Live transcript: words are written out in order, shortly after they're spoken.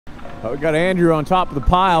We got Andrew on top of the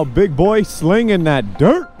pile. Big boy slinging that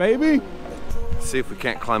dirt, baby. See if we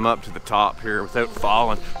can't climb up to the top here without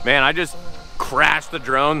falling. Man, I just crashed the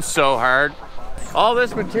drone so hard. All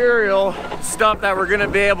this material, stuff that we're gonna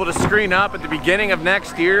be able to screen up at the beginning of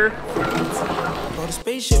next year. On a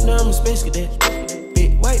spaceship, now I'm a space cadet.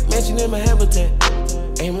 Big white mansion in my habitat.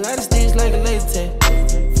 Aim a lot of sticks like a laser tag.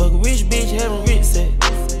 Fuck a rich bitch, having rich set.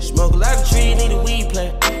 Smoke a lot of trees, need a weed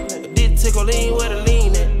plant. A dick tickle lean where the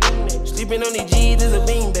lean at. Sleeping on these G's is a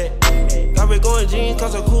beanbag. Got me going jeans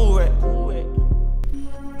cause I'm cool rat. Holy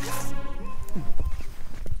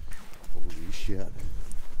shit.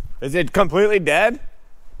 Is it completely dead? I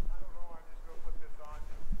don't know, I'm just gonna put this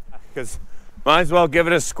on. Because might as well give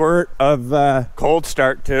it a squirt of cold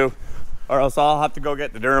start too. Or else I'll have to go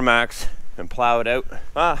get the Duramax and plow it out.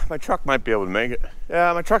 My truck might be able to make it.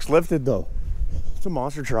 Yeah, my truck's lifted though. It's a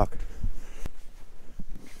monster truck.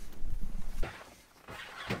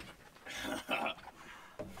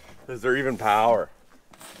 Is there even power?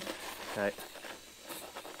 Okay.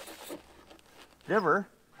 Give her.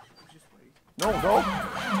 No, no.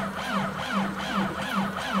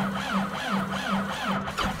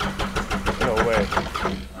 No way.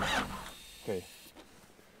 Okay.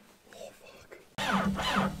 Oh,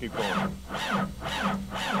 fuck. Keep going.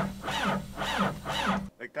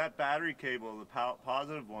 Like that battery cable, the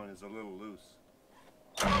positive one is a little loose.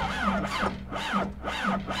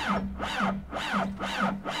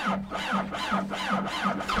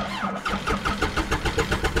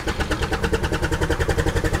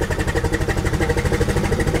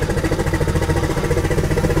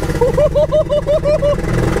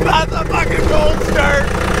 That's a fucking cold start.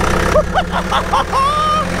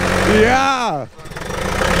 Yeah.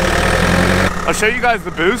 I'll show you guys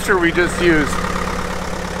the booster we just used.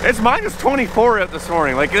 It's minus 24 out this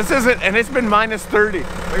morning. Like this isn't, and it's been minus 30.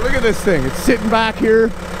 Like, look at this thing. It's sitting back here.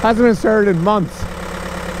 Hasn't been started in months.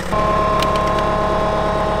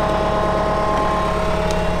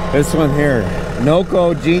 This one here,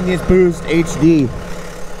 Noco Genius Boost HD.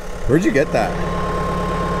 Where'd you get that?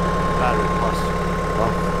 Battery plus.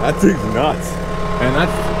 Oh, that thing's nuts. And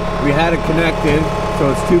that's, we had it connected,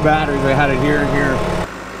 so it's two batteries. I had it here and here.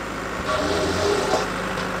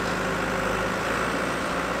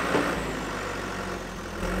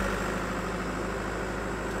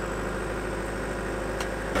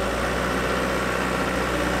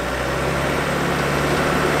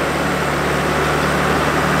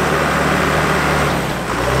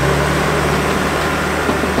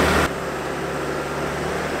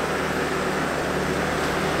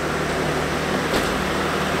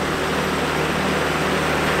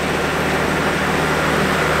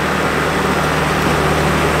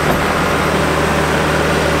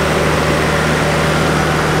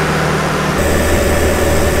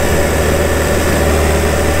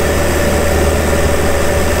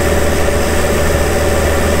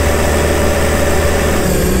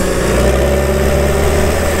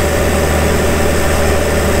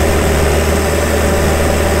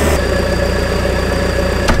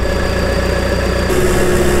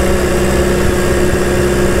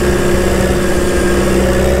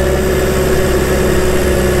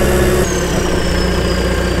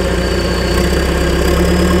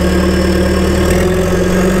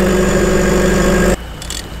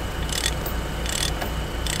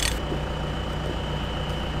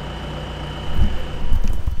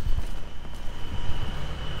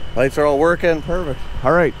 Lights are all working. Perfect.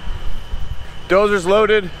 All right. Dozer's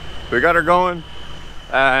loaded. We got her going.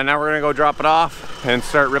 And now we're gonna go drop it off and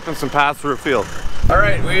start ripping some paths through a field. All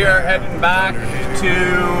right, we are heading back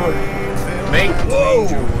to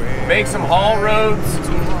make some haul roads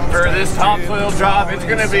for this topsoil job. It's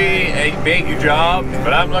gonna be a big job,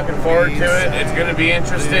 but I'm looking forward to it. It's gonna be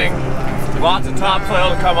interesting. Lots of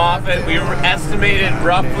topsoil to come off it. We estimated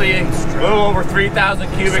roughly a little over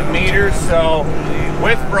 3,000 cubic meters. So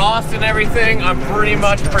with frost and everything, I'm pretty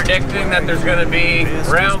much predicting that there's gonna be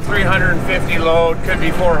around 350 load, could be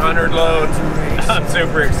 400 loads. I'm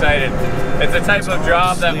super excited. It's a type of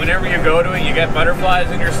job that whenever you go to it, you get butterflies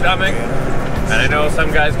in your stomach. And I know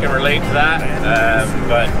some guys can relate to that.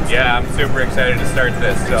 But yeah, I'm super excited to start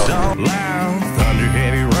this. So. Loud thunder,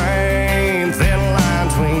 heavy rain, thin line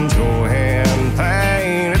between joy and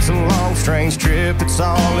pain. It's a long, strange trip, it's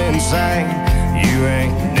all insane. You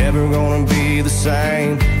ain't never gonna be the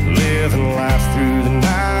same. Living life through the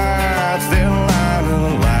night, thin line of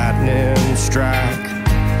the lightning strike.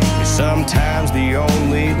 It's sometimes the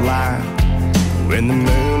only light. When the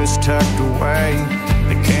moon is tucked away,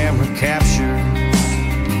 the camera captures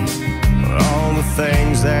all the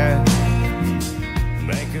things that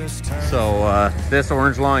make us turn. So this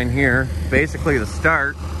orange line here, basically the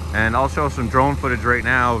start And I'll show some drone footage right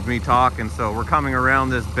now of me talking. So we're coming around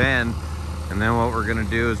this bend, and then what we're gonna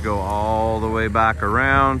do is go all the way back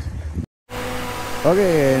around.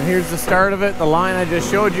 Okay, and here's the start of it, the line I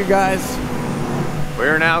just showed you guys.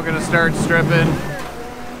 We're now gonna start stripping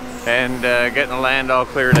and getting the land all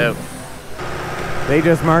cleared out. They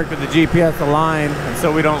just marked with the GPS the line, and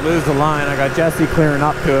so we don't lose the line, I got Jesse clearing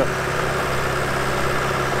up to it.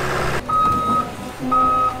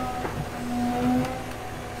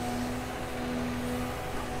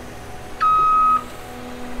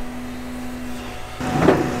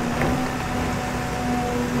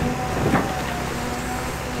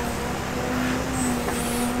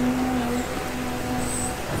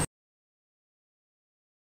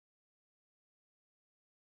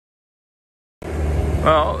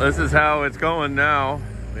 Well, this is how it's going now.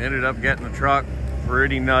 We ended up getting the truck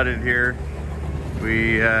pretty nutted here.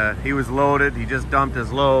 He was loaded, he just dumped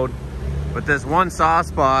his load. But this one soft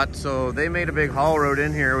spot, so they made a big haul road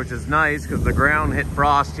in here, which is nice because the ground hit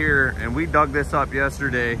frost here, and we dug this up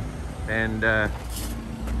yesterday, and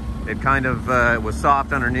it kind of was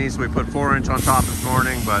soft underneath, so we put 4-inch on top this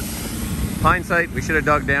morning. But hindsight, we should have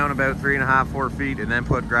dug down about 3.5, 4 feet and then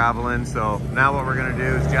put gravel in. So now what we're gonna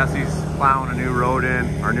do is Jesse's plowing a new road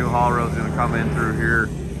in. Our new haul road's gonna come in through here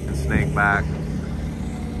and snake back.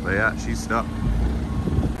 But yeah, she's stuck.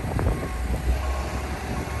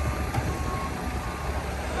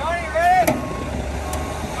 Johnny, ready?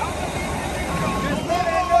 Just put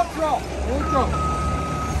it in neutral. Neutral.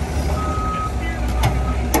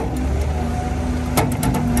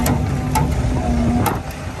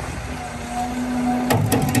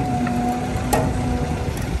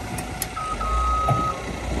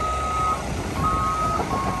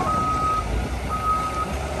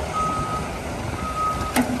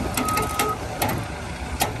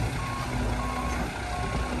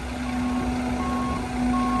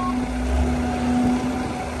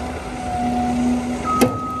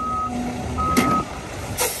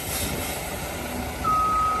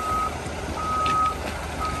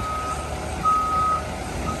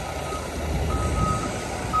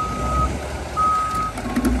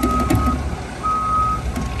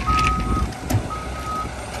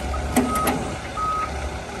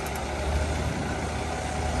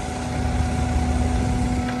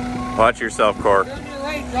 Watch yourself, Cork. Turn your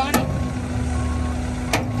right, Johnny.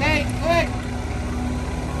 Okay, quick.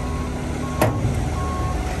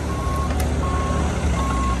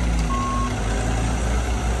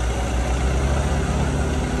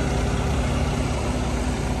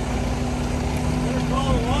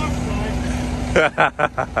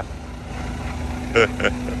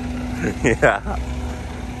 Yeah.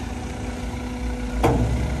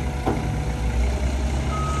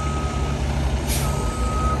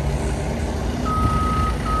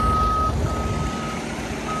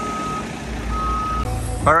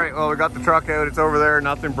 All right, well, we got the truck out. It's over there,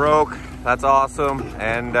 nothing broke. That's awesome.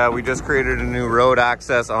 And we just created a new road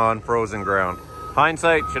access on frozen ground.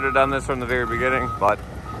 Hindsight, should have done this from the very beginning, but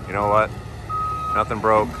you know what? Nothing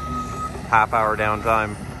broke. Half-hour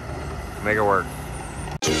downtime. Make it work.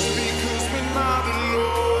 Just because we're not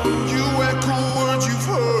alone, you echo words you've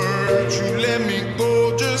heard. You let me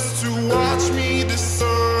go just to watch me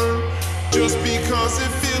discern. Just because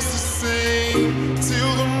it feels the same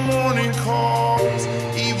till the morning calls.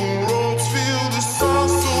 Evil roads feel the sun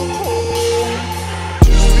so cold.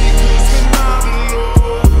 Just because we're not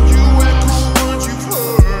alone, you echo words you've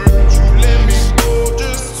heard. You let me go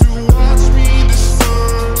just to watch me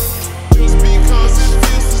discern. Just because it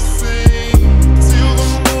feels the same till the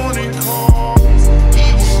morning calls.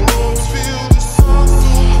 Evil roads feel the sun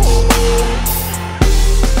so cold.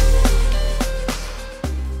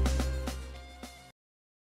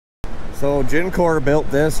 So Gincor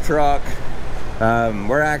built this truck.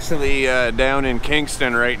 We're actually down in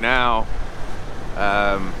Kingston right now.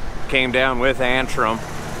 Came down with Antrim.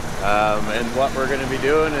 And what we're gonna be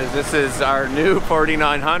doing is, this is our new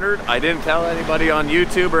 4900. I didn't tell anybody on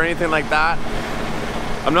YouTube or anything like that.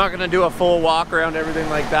 I'm not gonna do a full walk around everything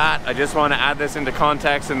like that. I just wanna add this into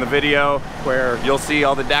context in the video where you'll see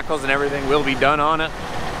all the decals and everything will be done on it.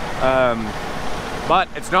 But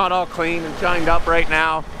it's not all clean and shined up right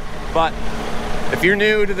now. But if you're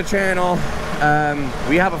new to the channel,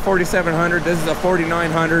 we have a 4700. This is a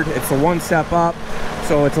 4900. It's a one step up,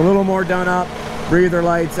 so it's a little more done up. Breather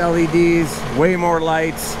lights, LEDs, way more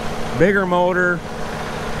lights, bigger motor.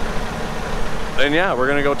 And yeah, we're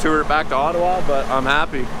gonna go tour it back to Ottawa, but I'm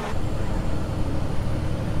happy.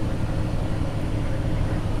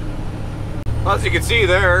 Well, as you can see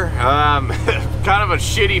there, kind of a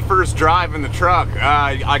shitty first drive in the truck.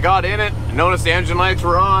 I got in it, noticed the engine lights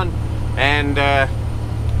were on, and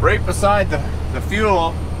right beside the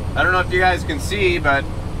fuel. I don't know if you guys can see, but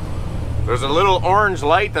there's a little orange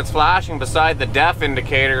light that's flashing beside the DEF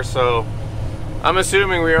indicator, so I'm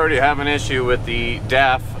assuming we already have an issue with the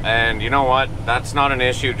DEF, and you know what? That's not an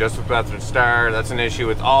issue just with Method Star. That's an issue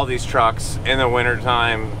with all these trucks in the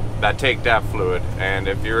wintertime that take DEF fluid. And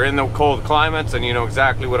if you're in the cold climates, then you know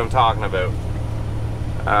exactly what I'm talking about.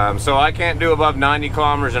 So I can't do above 90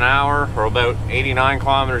 kilometers an hour, or about 89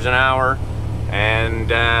 kilometers an hour. And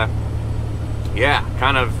yeah,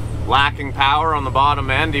 kind of lacking power on the bottom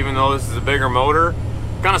end, even though this is a bigger motor.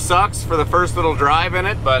 Kind of sucks for the first little drive in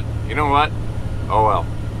it, but you know what? Oh well.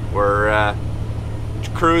 We're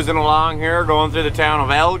cruising along here, going through the town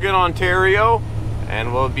of Elgin, Ontario,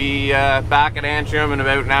 and we'll be back at Antrim in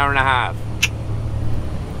about an hour and a half.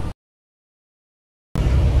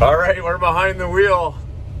 All right, we're behind the wheel.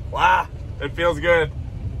 Wow, it feels good.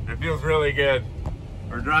 It feels really good.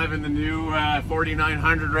 We're driving the new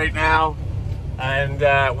 4900 right now,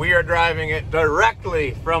 and we are driving it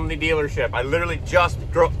directly from the dealership. I literally just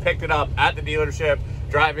picked it up at the dealership,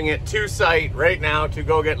 driving it to site right now to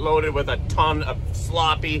go get loaded with a ton of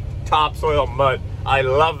sloppy topsoil mud. I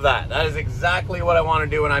love that. That is exactly what I want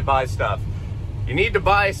to do when I buy stuff. You need to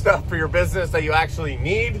buy stuff for your business that you actually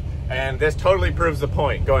need, and this totally proves the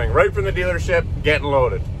point. Going right from the dealership, getting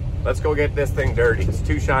loaded. Let's go get this thing dirty. It's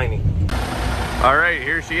too shiny. All right,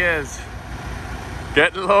 here she is.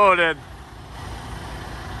 Getting loaded.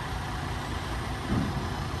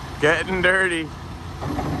 Getting dirty.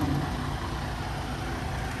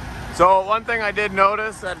 So one thing I did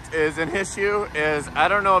notice that is an issue is, I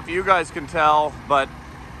don't know if you guys can tell, but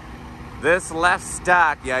this left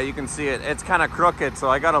stack, yeah, you can see it. It's kind of crooked, so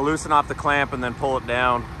I got to loosen off the clamp and then pull it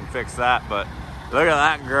down and fix that. But look at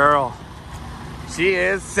that girl. She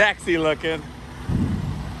is sexy looking.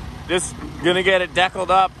 Just gonna get it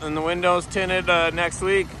deckled up and the windows tinted next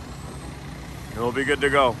week. It'll be good to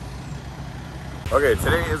go. Okay,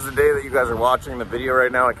 today is the day that you guys are watching the video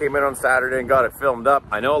right now. I came in on Saturday and got it filmed up.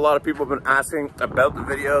 I know a lot of people have been asking about the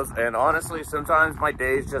videos, and honestly, sometimes my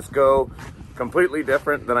days just go completely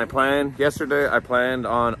different than I planned. Yesterday, I planned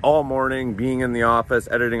on all morning being in the office,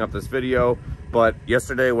 editing up this video, but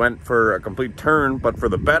yesterday went for a complete turn, but for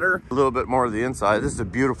the better. A little bit more of the inside. This is a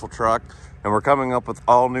beautiful truck, and we're coming up with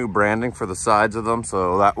all new branding for the sides of them,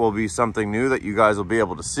 so that will be something new that you guys will be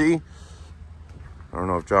able to see. I don't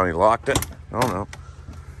know if Johnny locked it. I don't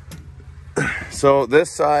know. So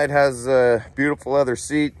this side has a beautiful leather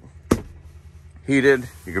seat, heated.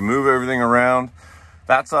 You can move everything around.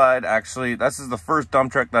 That side, actually, this is the first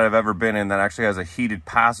dump truck that I've ever been in that actually has a heated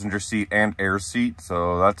passenger seat and air seat,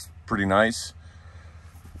 so that's pretty nice.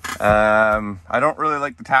 I don't really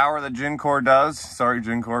like the tower that Gincor does. Sorry,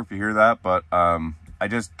 Gincor, if you hear that, but I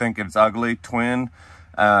just think it's ugly. Twin.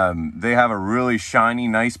 They have a really shiny,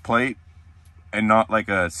 nice plate and not like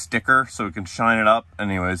a sticker, so we can shine it up.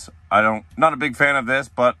 Anyways, not a big fan of this,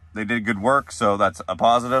 but they did good work, so that's a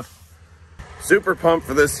positive. Super pumped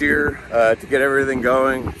for this year to get everything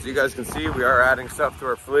going. As you guys can see, we are adding stuff to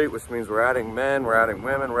our fleet, which means we're adding men, we're adding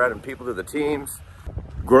women, we're adding people to the teams.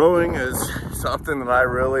 Growing is something that I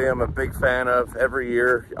really am a big fan of. Every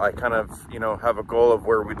year, I kind of, have a goal of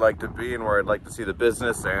where we'd like to be and where I'd like to see the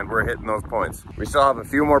business, and we're hitting those points. We still have a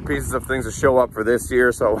few more pieces of things to show up for this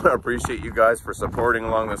year, so I want to appreciate you guys for supporting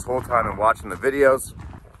along this whole time and watching the videos.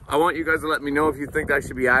 I want you guys to let me know if you think I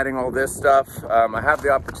should be adding all this stuff. I have the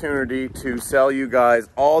opportunity to sell you guys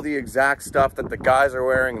all the exact stuff that the guys are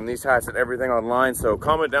wearing and these hats and everything online. So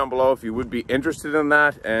comment down below if you would be interested in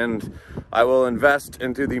that, and I will invest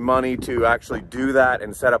into the money to actually do that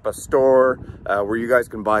and set up a store where you guys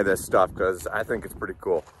can buy this stuff, because I think it's pretty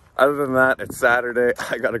cool. Other than that, it's Saturday.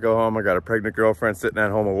 I gotta go home. I got a pregnant girlfriend sitting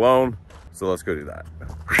at home alone. So let's go do that.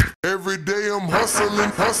 Every day I'm hustling,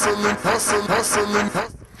 hustling, hustling, hustling,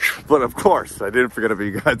 hustling. But of course, I didn't forget about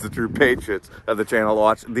you guys, the true patriots of the channel.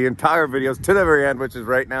 Watch the entire videos to the very end, which is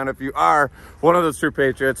right now. And if you are one of those true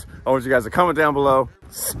patriots, I want you guys to comment down below,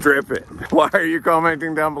 strip it. Why are you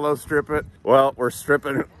commenting down below, strip it? Well, we're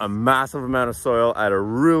stripping a massive amount of soil at a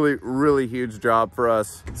really, really huge job for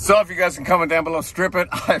us. So if you guys can comment down below, strip it.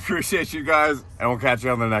 I appreciate you guys, and we'll catch you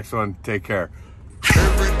on the next one. Take care.